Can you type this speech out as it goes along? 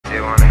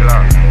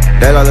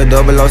They like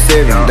the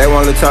 007. They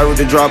want the tie with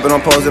the drop and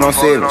I'm posted on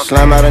ceiling.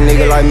 Slam out a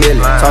nigga like Millie.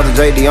 Talk to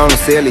JD on the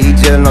ceiling. He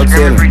chillin', no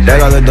chillin'. They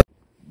like the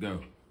Go.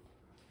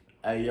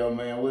 Hey, yo,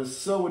 man,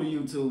 what's up with the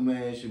YouTube,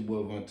 man? It's your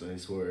boy Vontae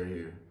Swear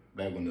here,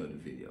 back with another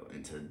video.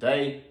 And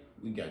today,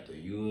 we got the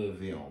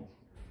UFL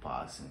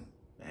boxing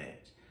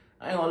match.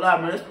 I ain't gonna lie,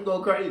 man, it's gonna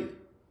go crazy.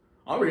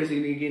 I'm ready to see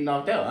niggas getting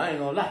knocked out. I ain't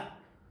gonna lie.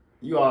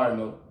 You already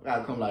know.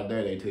 I come like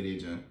that to the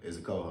gym as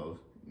a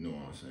co-host. You know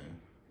what I'm saying?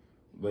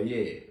 But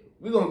yeah,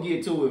 we gonna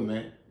get to it,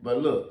 man. But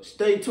look,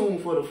 stay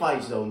tuned for the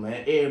fights, though,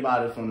 man.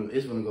 Everybody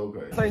it's gonna go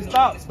crazy. Say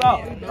stop.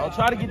 Don't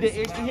try to get that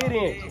extra hit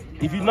in.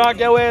 If you knock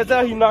your ass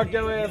out, he knock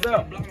your ass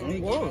out.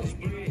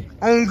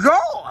 On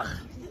God.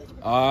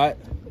 All right.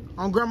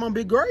 On Grandma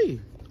Big Gray.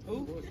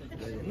 Who?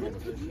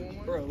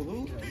 Bro,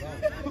 who?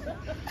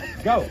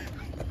 Go.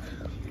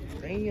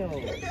 Damn.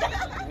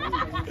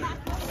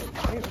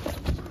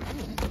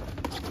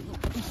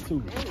 2,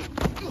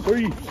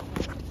 3,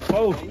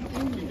 4, 5,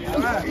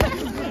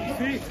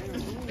 6,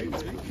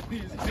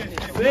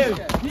 7,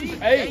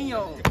 8,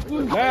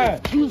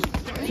 9,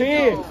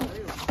 10,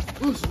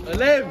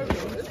 11,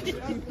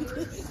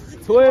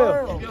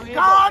 12,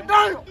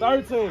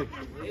 13,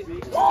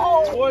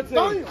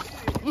 14,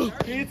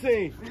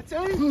 15,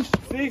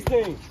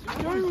 16,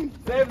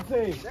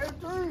 17,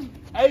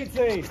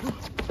 18,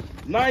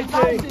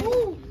 19,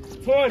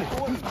 20.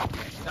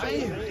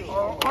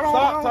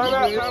 Stop, time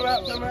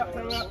out.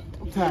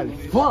 I'm tired as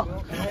fuck.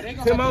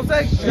 10 more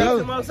seconds.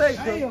 10 more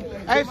seconds.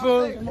 Hey,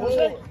 fool. 10 more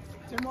seconds.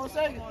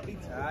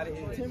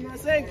 10 more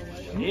seconds.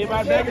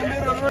 Everybody back in the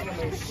middle of the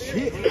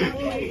ring.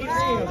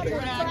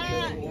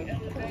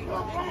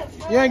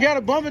 You ain't got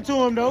to bump it to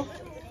him, though.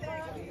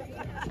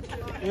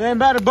 You ain't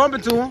about to bump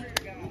it to him.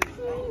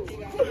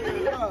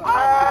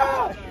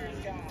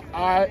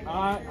 All right.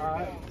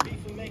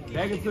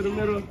 Back into the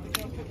middle.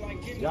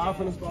 Y'all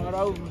finna start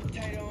over.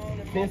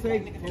 10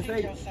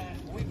 seconds.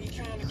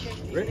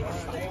 Ready?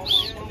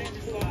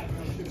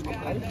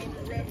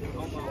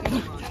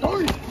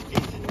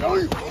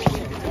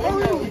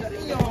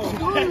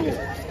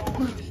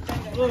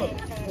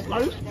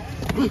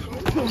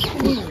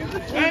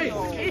 Hey!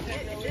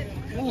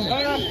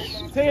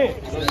 10.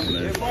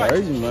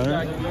 Crazy,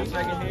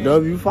 man.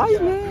 W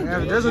fight, man. Yeah,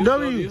 that's a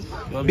W.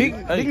 Big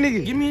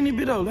nigga. Give me any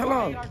bit of. Hold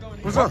on.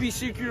 What's up?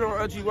 YBC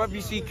on LG,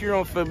 YBC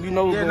on Feb. You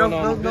know what's Yeah, going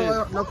on.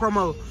 no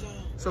promo.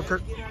 So,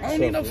 Kirk. I don't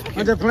need no.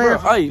 I'm just playing.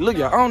 Hey, look,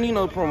 y'all. I don't need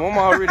no promo. I'm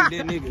already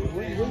that nigga.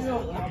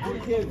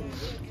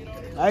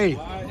 Hey.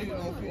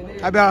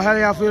 How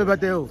y'all feel about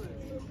that?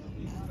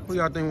 Who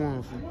y'all think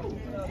won?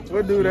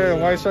 What dude that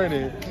white shirt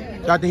is?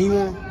 Y'all think he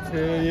won?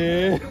 Hell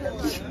yeah.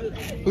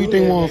 Who you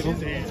think won, fool?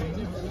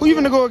 Who you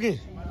finna go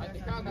against?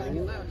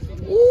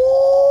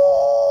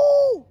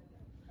 Ooh!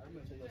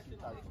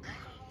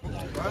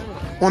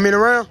 1 minute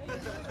round?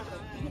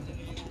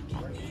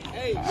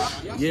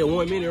 Yeah,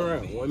 1 minute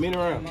round. 1 minute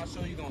round.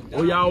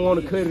 Or y'all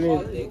want to cut it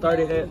in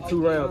 30 at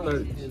 2 round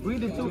 30? We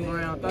did 2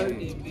 round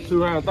 30.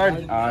 2 round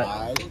 30? All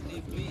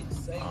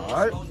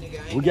right.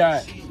 We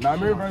got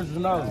Namir versus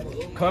Nova.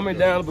 Comment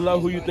down below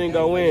who you think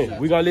gonna win.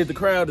 We gonna let the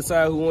crowd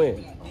decide who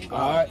wins. All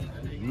right.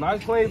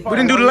 Nice clean fight. We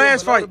didn't do the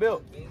last fight.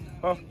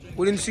 Huh?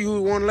 We didn't see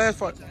who won the last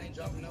fight.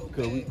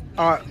 Could we?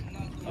 All right.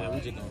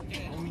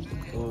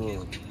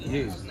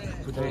 Yes.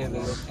 Put your hands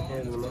in there.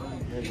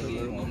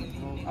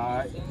 All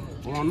right.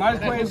 Well, nice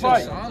clean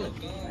fight.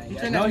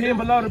 No hitting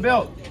below the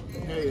belt.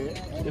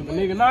 If a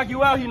nigga knock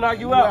you out, he knock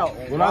you out.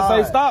 When I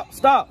say stop,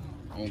 stop.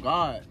 On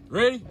God.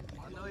 Ready?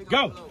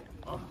 Go.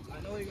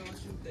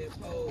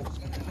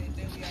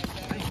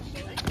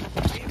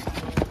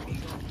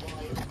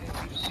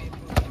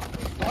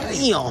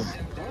 Damn.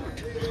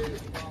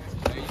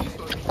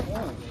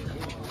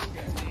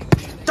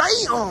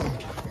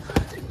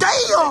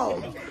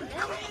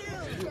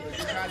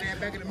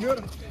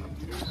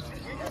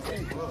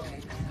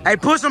 Hey,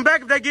 push them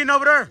back if they getting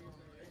over there.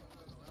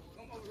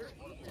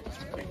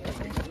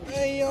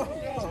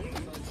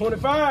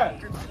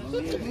 25,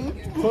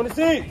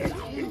 26,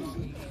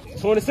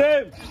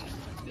 27,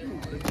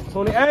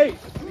 28,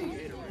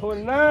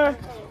 29,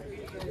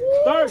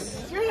 30.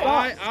 All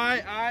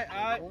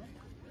right.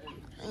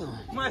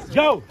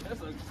 Go.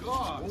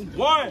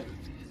 1,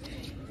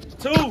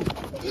 2,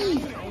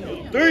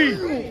 3,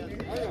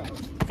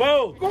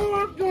 4,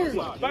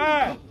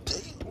 5,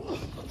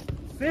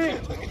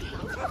 6,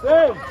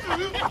 7,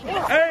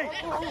 8,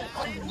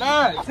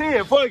 9,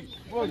 10. Fuck you.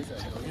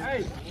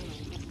 Hey.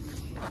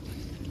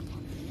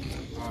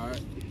 All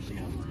right.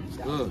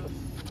 Good.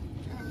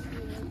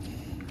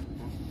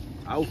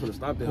 I was gonna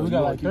stop that. We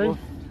got like 3?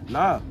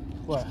 Nah.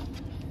 What?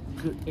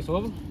 It's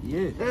over?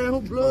 Yeah. Damn,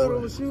 who blood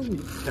on the shoe?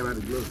 Came out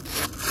of glove.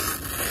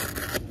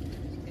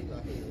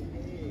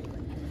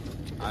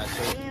 All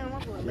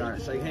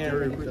right, shake hand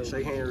real quick.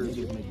 Shake hand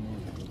real quick.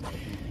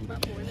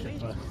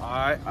 All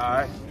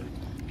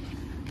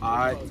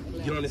right.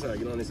 Get on this side.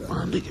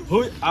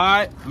 All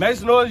right. Make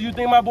some noise. You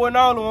think my boy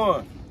Nolan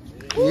won?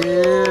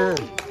 Yeah.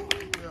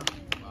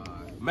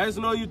 Make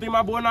some noise. You think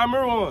my boy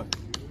Namir won?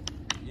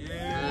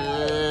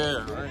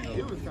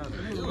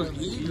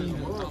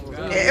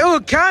 It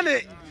was kind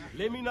of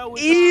Let me know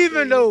what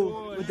even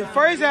though. With the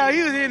first half,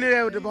 he was in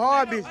there with the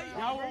hard bitch.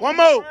 One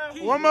more.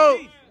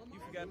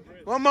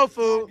 One more,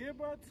 fool. Give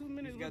about 2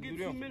 minutes. We'll get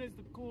 2 minutes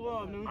to cool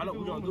off. I know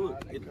we're gonna do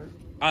it.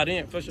 Ah,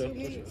 then for sure.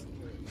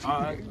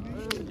 All right.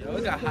 Yo,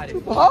 it got hot.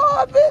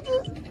 Hard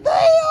bitches.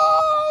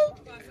 Damn.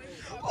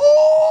 Ooh.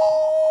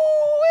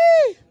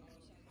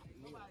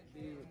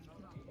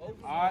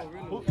 Alright,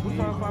 who's trying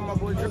to find my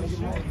boy Jimmy? I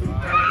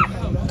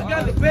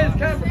got the best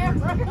camera.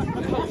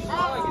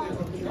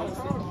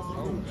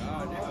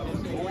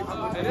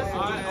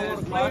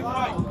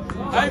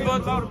 I ain't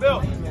gonna throw the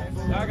belt.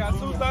 I got 2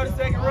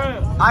 30-second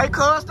rounds. I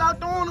can't stop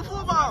throwing the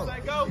football.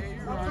 Say go.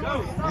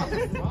 Go.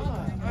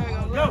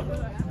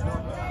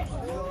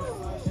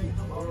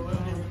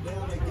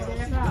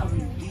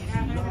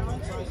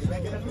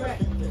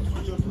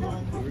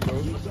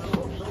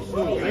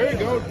 There you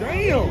go.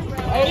 Damn.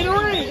 Hey, in the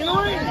ring.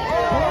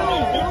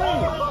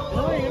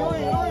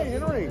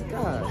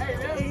 God.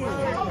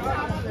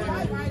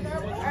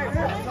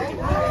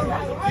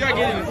 You gotta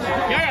get in. You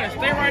gotta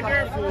stay right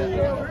there for.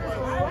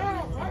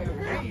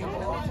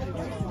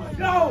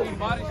 Go.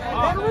 Watch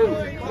out.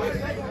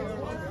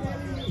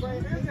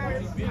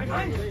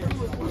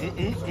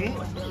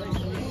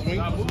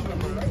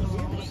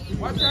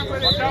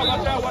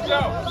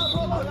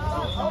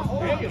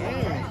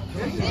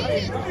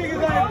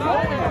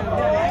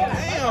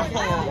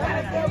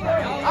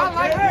 I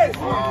like this.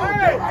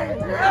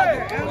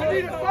 Hey,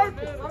 Unedited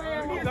circle.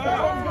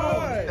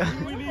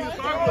 We need a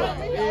circle.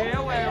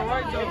 Yeah,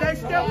 right there. They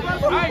step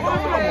up. I ain't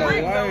gonna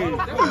break though.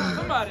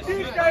 Somebody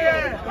beat their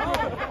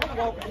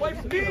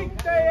ass. Beat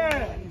their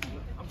ass.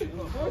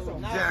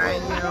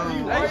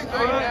 Damn.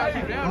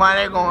 Man,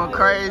 they going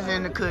crazy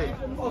in the cut.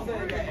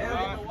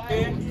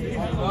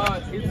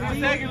 2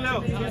 seconds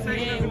left. 2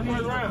 seconds left in the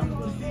first round.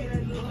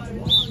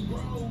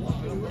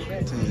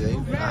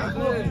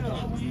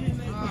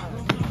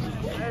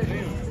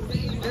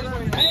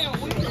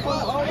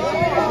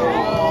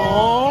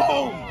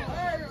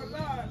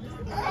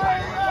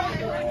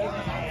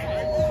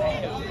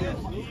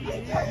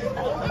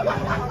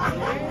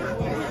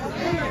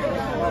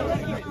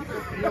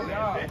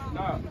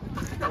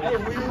 Hey,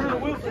 when you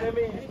really Wilson, that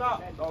means you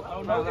stop.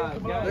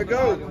 Let go.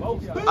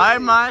 All right,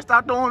 man,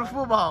 stop throwing the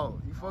football.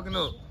 You fucking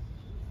up.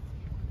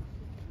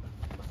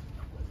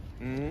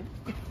 Damn.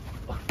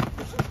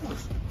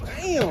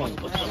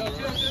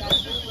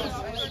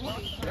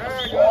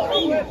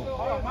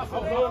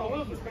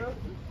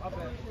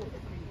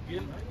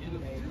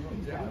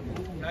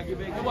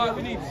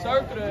 We need to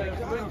circle that.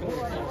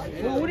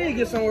 Well, we need to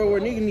get somewhere where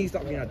niggas need to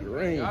stop getting out the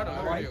ring.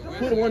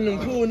 Put one of them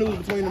cool news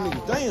between them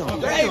niggas. Damn.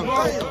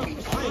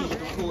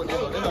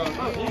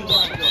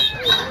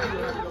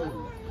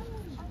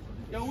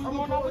 Yo, we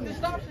going up with the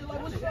stop shit.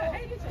 Like, what's that?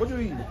 What you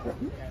eating?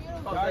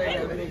 Oh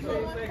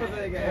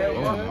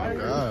my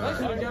God.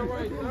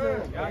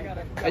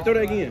 Hey, throw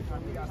that again.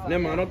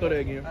 Never mind, don't throw that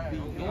again.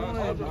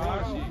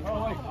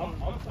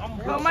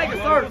 Don't make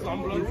it circle.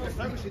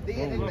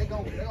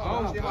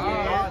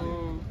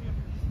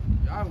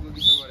 Y'all gonna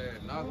get some of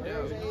that knocked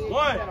out.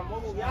 1,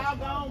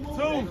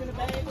 2,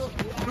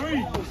 3.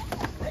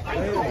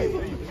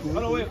 Hold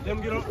on, wait. Let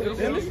me get up.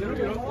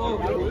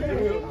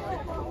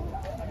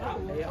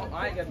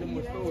 I ain't got them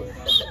much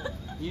stories.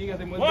 You ain't got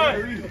them much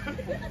stories. 1,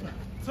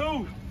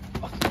 2.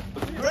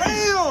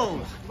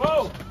 Damn!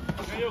 4.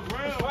 Hey, yo,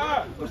 ground.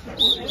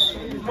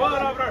 5.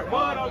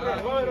 Mud over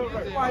there.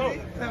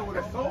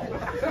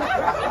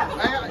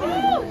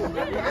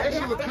 That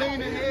shit was clean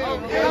in here.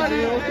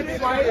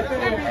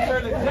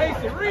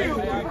 Jason, real.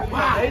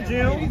 Hey,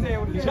 Jim.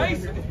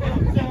 Jason.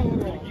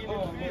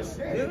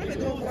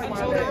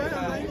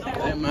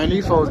 Hey, man,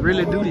 these folks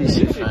really do this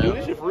shit, man.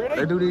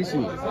 They do this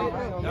shit.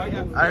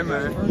 Hey,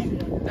 man.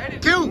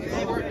 Cute.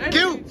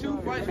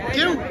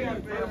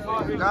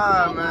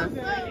 Nah, man.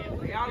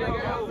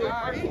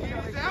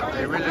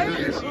 They really do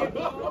this shit.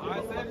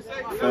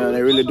 Man,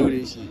 they really do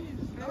this shit.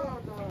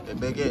 They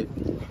big it.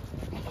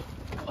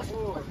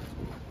 4,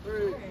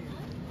 3,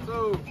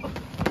 2,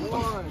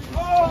 1.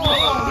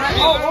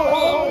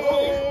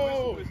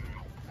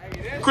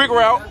 Quick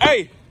route.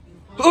 Hey.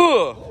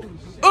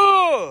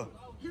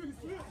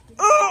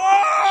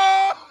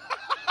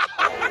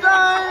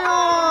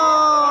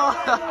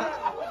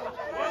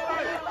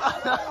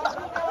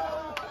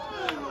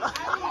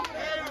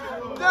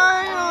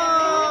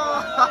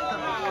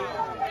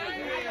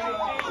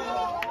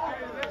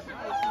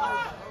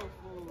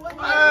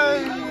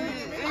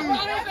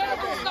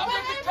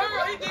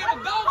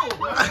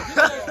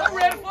 I'm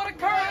ready for the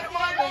curve.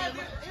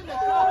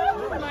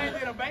 Man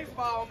did a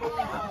baseball move.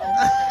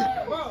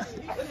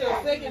 This is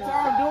the second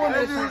time doing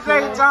this. This is the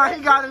second time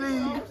he gotta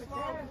leave.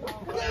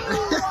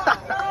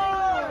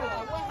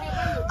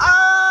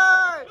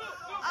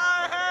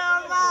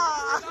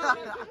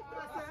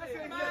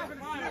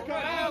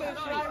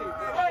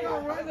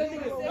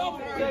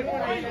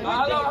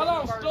 Hell no! Hold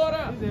on, slow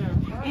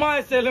down.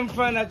 Might say them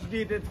find out you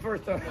did that the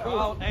first time.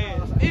 Oh,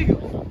 ass.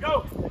 Eagle,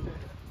 go.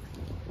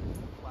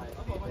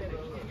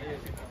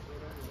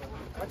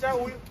 Watch out,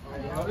 Will.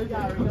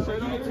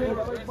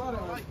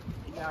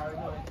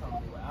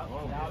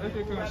 This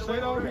is gonna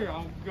straight over here.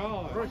 Oh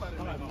God.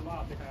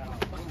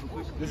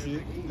 This is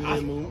it. This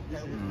is move.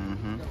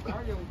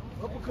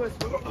 Uppercut.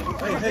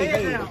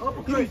 Hey.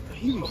 Uppercut.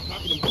 He was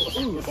knocking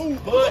him.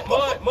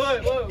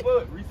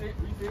 Mud. Reset.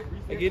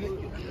 Hey, get it.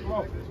 Come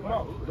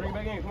on. Bring it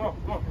back in. Come on.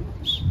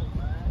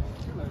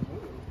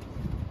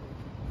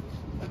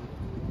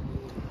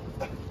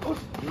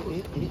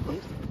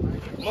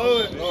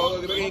 Mud.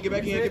 Oh, get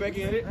back in.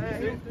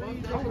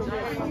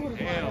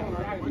 Damn.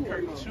 We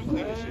couldn't shoot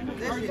that shit.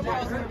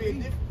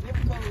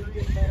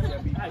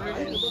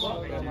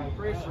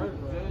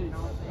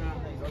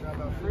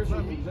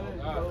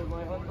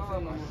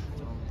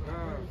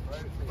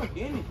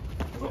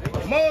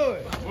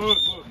 Mud.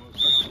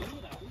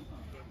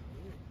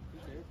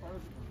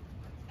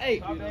 Hey,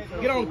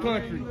 get on the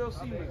country.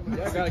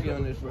 I gotta get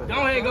on this road. Go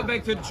ahead, go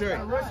back to the track.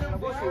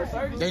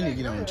 They need to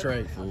get on the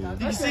track, fool.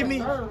 Did you see me?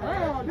 How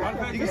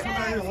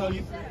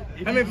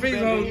many feet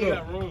hold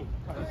up?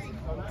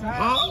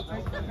 Huh?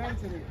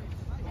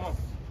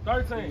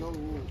 13,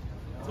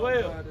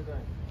 12,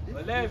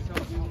 11.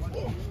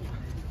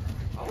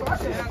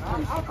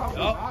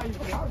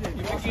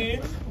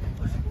 Again.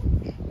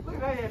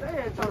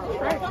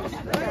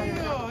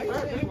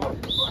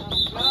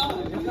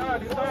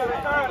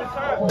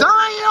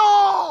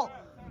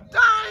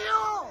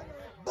 Damn!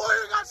 Boy,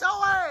 you got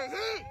your ass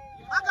hit.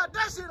 I got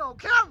that shit on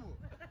camera.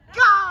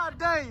 God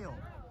damn!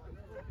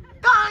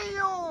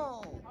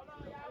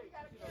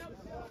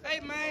 Hey,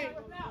 man.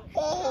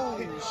 Oh,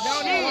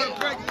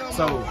 shit.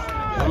 So,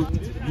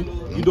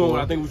 you doing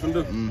what I think we should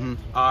do?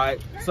 All right.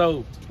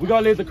 So, we're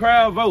going to let the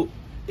crowd vote.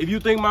 If you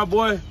think my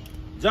boy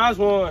Josh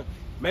won,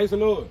 make some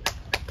noise.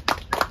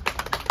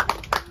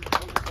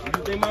 If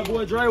you think my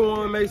boy Dre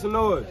won, make some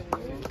noise.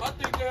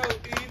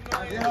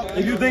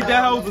 If you think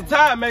that hoe's a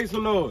tie, make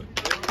some noise.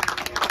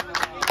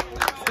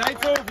 Stay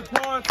tuned for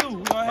part 2.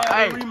 We're going to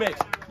have a rematch.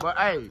 But,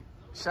 hey,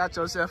 shout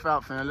yourself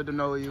out, fam. Let them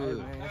know who you is.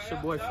 Man, it's your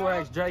boy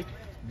 4XJ.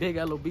 Big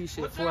LOB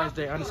shit,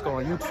 4XJ _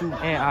 on YouTube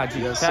and IG.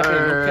 Yes,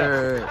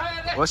 sir.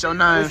 What's your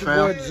name, It's fam?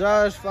 your boy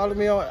Josh. Follow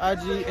me on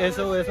IG,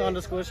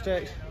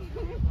 SOS_stacks.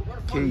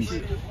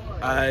 Keith.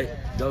 Alright,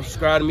 go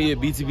subscribe to me at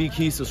BTB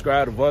Key.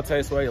 Subscribe to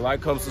Vontae Sway.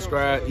 Like, comment,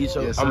 subscribe. Eat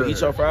your, Yes, I'm gonna eat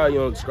sir. your fry. You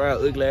don't subscribe.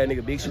 Ugly ass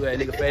nigga, big shoe ass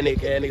nigga, fat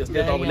neck ass nigga,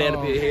 stiff on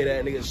banana peel head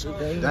ass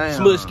nigga, Damn.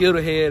 smush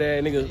skittle head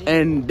ass nigga.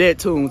 And that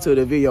tune to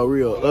the video,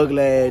 real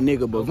ugly ass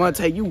nigga. But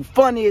Vontae, you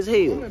funny as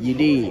hell. You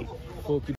did.